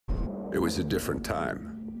It was a different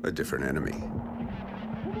time, a different enemy.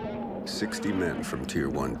 60 men from Tier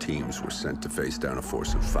 1 teams were sent to face down a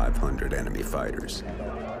force of 500 enemy fighters.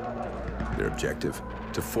 Their objective?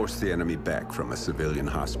 To force the enemy back from a civilian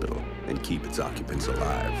hospital and keep its occupants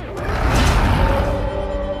alive.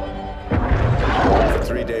 For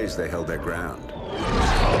 3 days, they held their ground.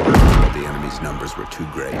 But the enemy's numbers were too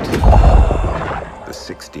great. The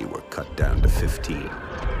 60 were cut down to 15.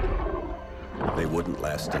 They wouldn't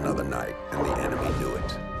last another night, and the enemy knew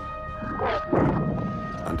it.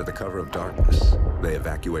 Under the cover of darkness, they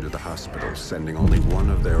evacuated the hospital, sending only one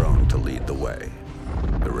of their own to lead the way.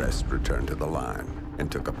 The rest returned to the line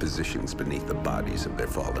and took up positions beneath the bodies of their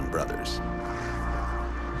fallen brothers.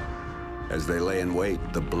 As they lay in wait,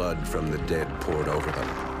 the blood from the dead poured over them.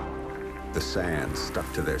 The sand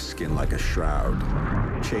stuck to their skin like a shroud,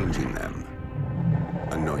 changing them,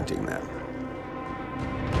 anointing them.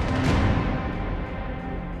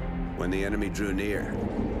 When the enemy drew near,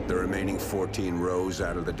 the remaining 14 rose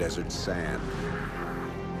out of the desert sand.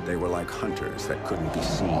 They were like hunters that couldn't be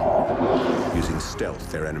seen, using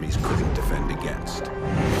stealth their enemies couldn't defend against.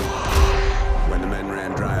 When the men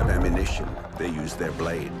ran dry of ammunition, they used their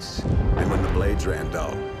blades. And when the blades ran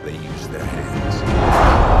dull, they used their hands.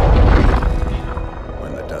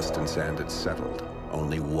 When the dust and sand had settled,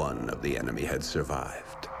 only one of the enemy had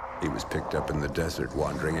survived. He was picked up in the desert,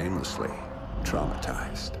 wandering aimlessly,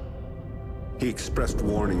 traumatized. He expressed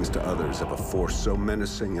warnings to others of a force so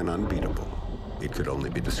menacing and unbeatable, it could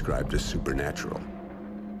only be described as supernatural.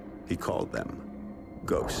 He called them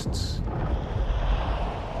ghosts.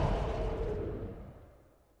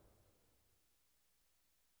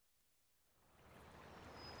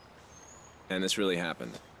 And this really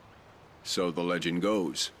happened. So the legend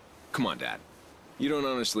goes. Come on, Dad. You don't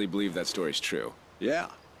honestly believe that story's true? Yeah,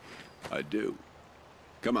 I do.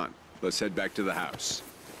 Come on, let's head back to the house.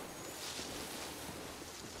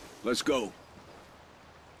 Let's go.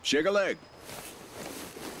 Shake a leg.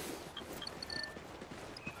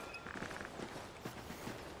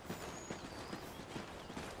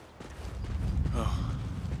 Oh,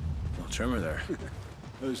 little tremor there.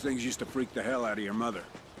 Those things used to freak the hell out of your mother.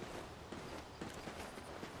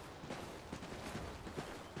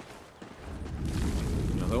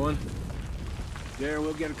 Another one? Yeah,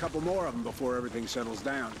 we'll get a couple more of them before everything settles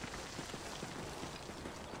down.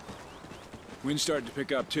 Wind's starting to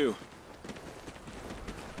pick up, too.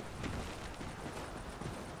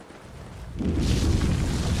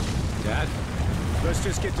 Dad? Let's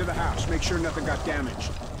just get to the house, make sure nothing got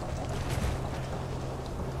damaged.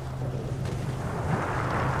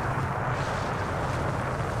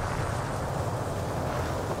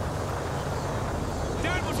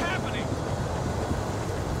 Dad, what's happening?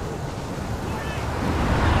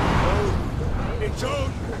 It's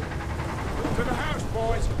Odin! To the house,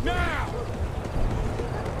 boys, now!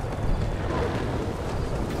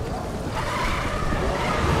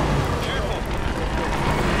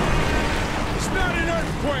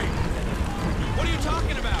 Earthquake! What are you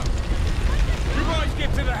talking about? You boys get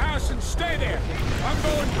to the house and stay there. I'm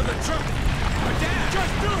going for the truck. But Dad!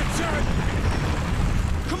 Just do it, son!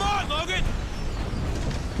 Come on, Logan!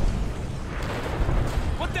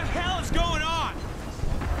 What the hell is going on?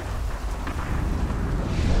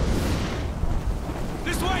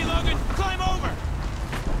 This way, Logan! Climb over!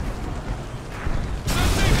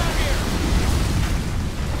 Something out here!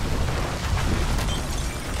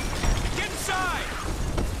 Get inside!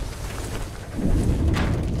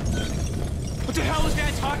 What the hell is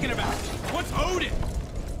Dad talking about? What's Odin?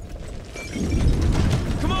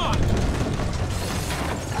 Come on!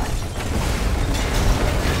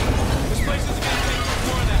 This place isn't gonna take much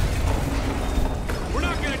more of that. We're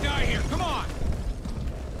not gonna die here. Come on!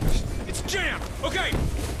 It's jammed! Okay!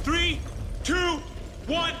 3, 2,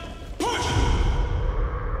 1, push!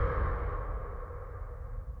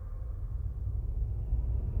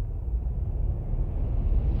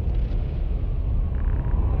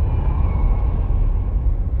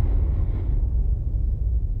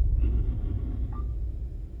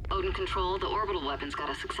 Odin Control, the orbital weapon's got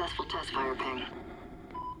a successful test fire ping.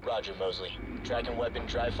 Roger, Mosley. Tracking weapon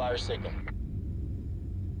dry fire signal.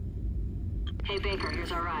 Hey Baker,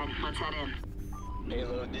 here's our ride. Let's head in.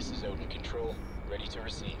 Payload, this is Odin Control. Ready to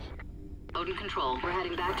receive. Odin Control, we're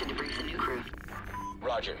heading back to debrief the new crew.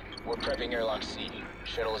 Roger. We're prepping airlock C.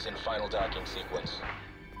 Shuttle is in final docking sequence.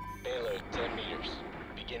 Payload, 10 meters.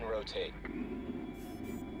 Begin rotate.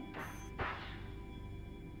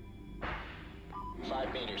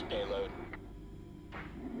 5 meters, payload.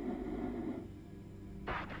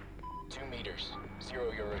 2 meters.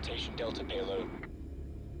 0 your rotation delta, payload.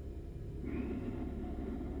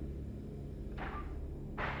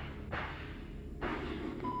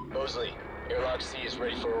 Mosley, Airlock C is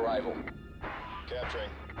ready for arrival.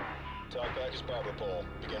 Capturing. Talk back is barber pole.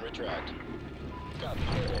 Begin retract. Copy,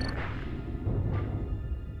 Payload.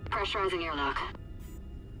 Pressurizing airlock.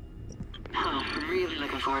 Oh, I'm really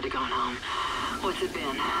looking forward to going home. What's it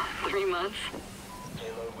been? 3 months?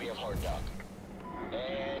 Payload, we have hard dock.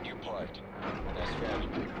 And you're parked. That's right.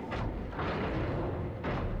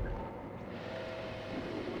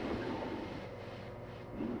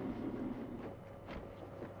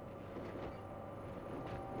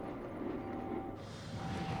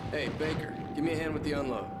 Hey, Baker, give me a hand with the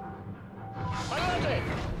unload. Adelante!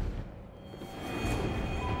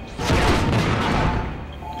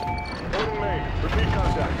 Odin Main, repeat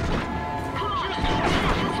contact.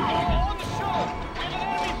 On the show! We have an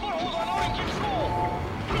enemy foothold on Odin Control!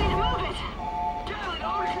 We need to move it! Dial it,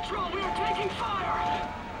 Odin Control, we are taking fire!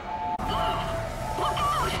 Look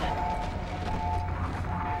out!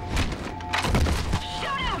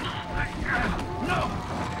 Shoot him! No!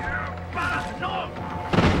 No!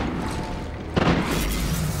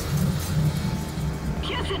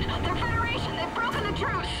 Houston, they're Federation, they've broken the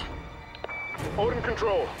truce! Odin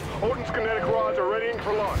Control, Odin's kinetic rods are readying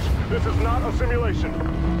for launch. This is not a simulation.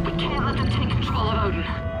 We can't let them take control of Odin.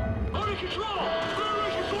 Odin Control!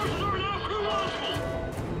 Federation forces are now crew launchable!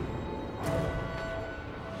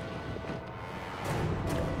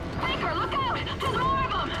 Baker, look out! There's more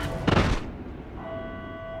of them!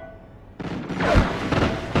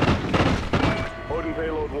 Odin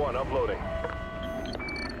Payload 1 uploading.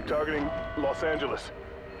 Targeting Los Angeles.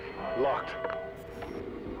 Locked.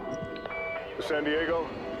 San Diego.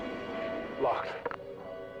 Locked.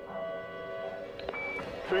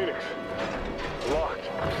 Phoenix. Locked.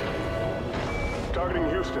 Targeting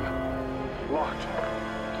Houston. Locked.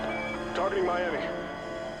 Targeting Miami.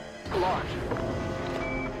 Locked.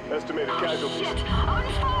 Estimated casualties. Shit!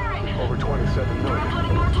 Odin's firing! Over 27 We're million.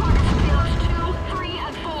 uploading more targets to payloads 2, 3,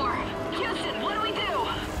 and 4. Houston, what do we do?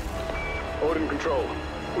 Odin Control,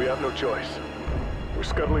 we have no choice. We're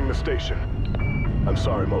scuttling the station. I'm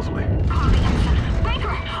sorry, Mosley. Copy, Houston.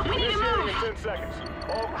 Baker, we need to Initiating move! in 10 seconds.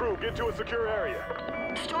 All crew, get to a secure area.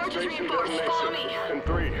 Storage is Station reinforced. Follow me. detonation. In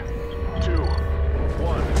 3, 2,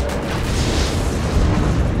 1.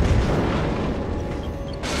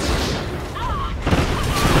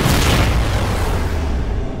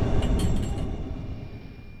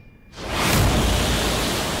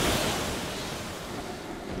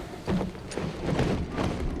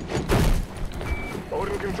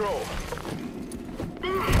 Odin Control.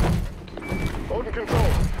 Odin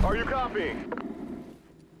Control, are you copying?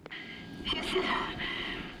 Houston,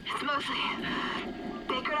 it's Mosley.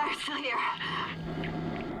 Baker and I are still here.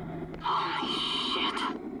 Holy shit.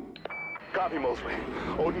 Copy, Mosley.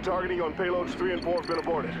 Odin targeting on payloads 3 and 4 have been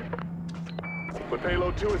aborted. But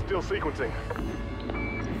payload 2 is still sequencing.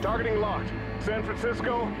 Targeting locked. San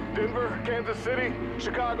Francisco, Denver, Kansas City,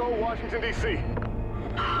 Chicago, Washington, D.C.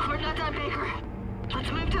 We're not done, Baker. Let's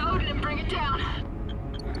move to Odin and bring it down.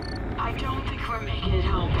 I don't think we're making it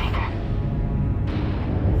home, Baker.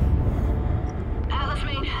 Atlas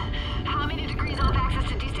Main, how many degrees off axis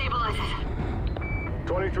to destabilize it?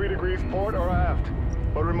 23 degrees port or aft.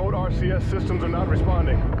 But remote RCS systems are not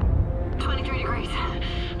responding. 23 degrees.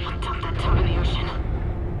 We'll dump that tub in the ocean.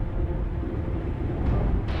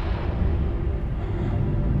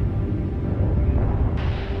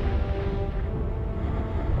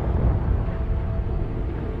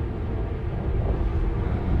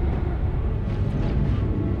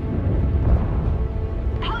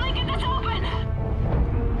 How do they get this open?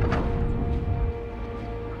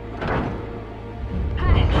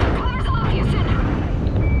 Hey, car's off, Houston!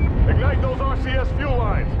 Ignite those RCS fuel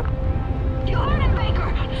lines. You heard him, Baker!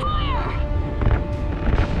 Fire!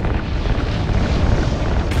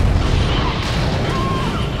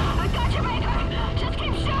 I got you, Baker! Just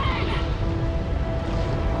keep shooting!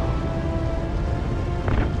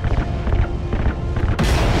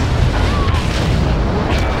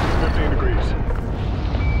 Degrees.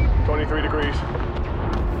 23 degrees.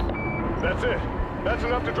 That's it. That's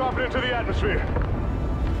enough to drop it into the atmosphere.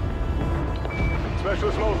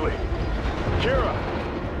 Specialist Mosley. Kira.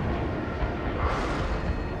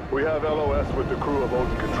 We have LOS with the crew of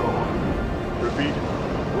Odin Control. Repeat,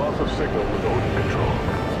 loss of signal with Odin Control.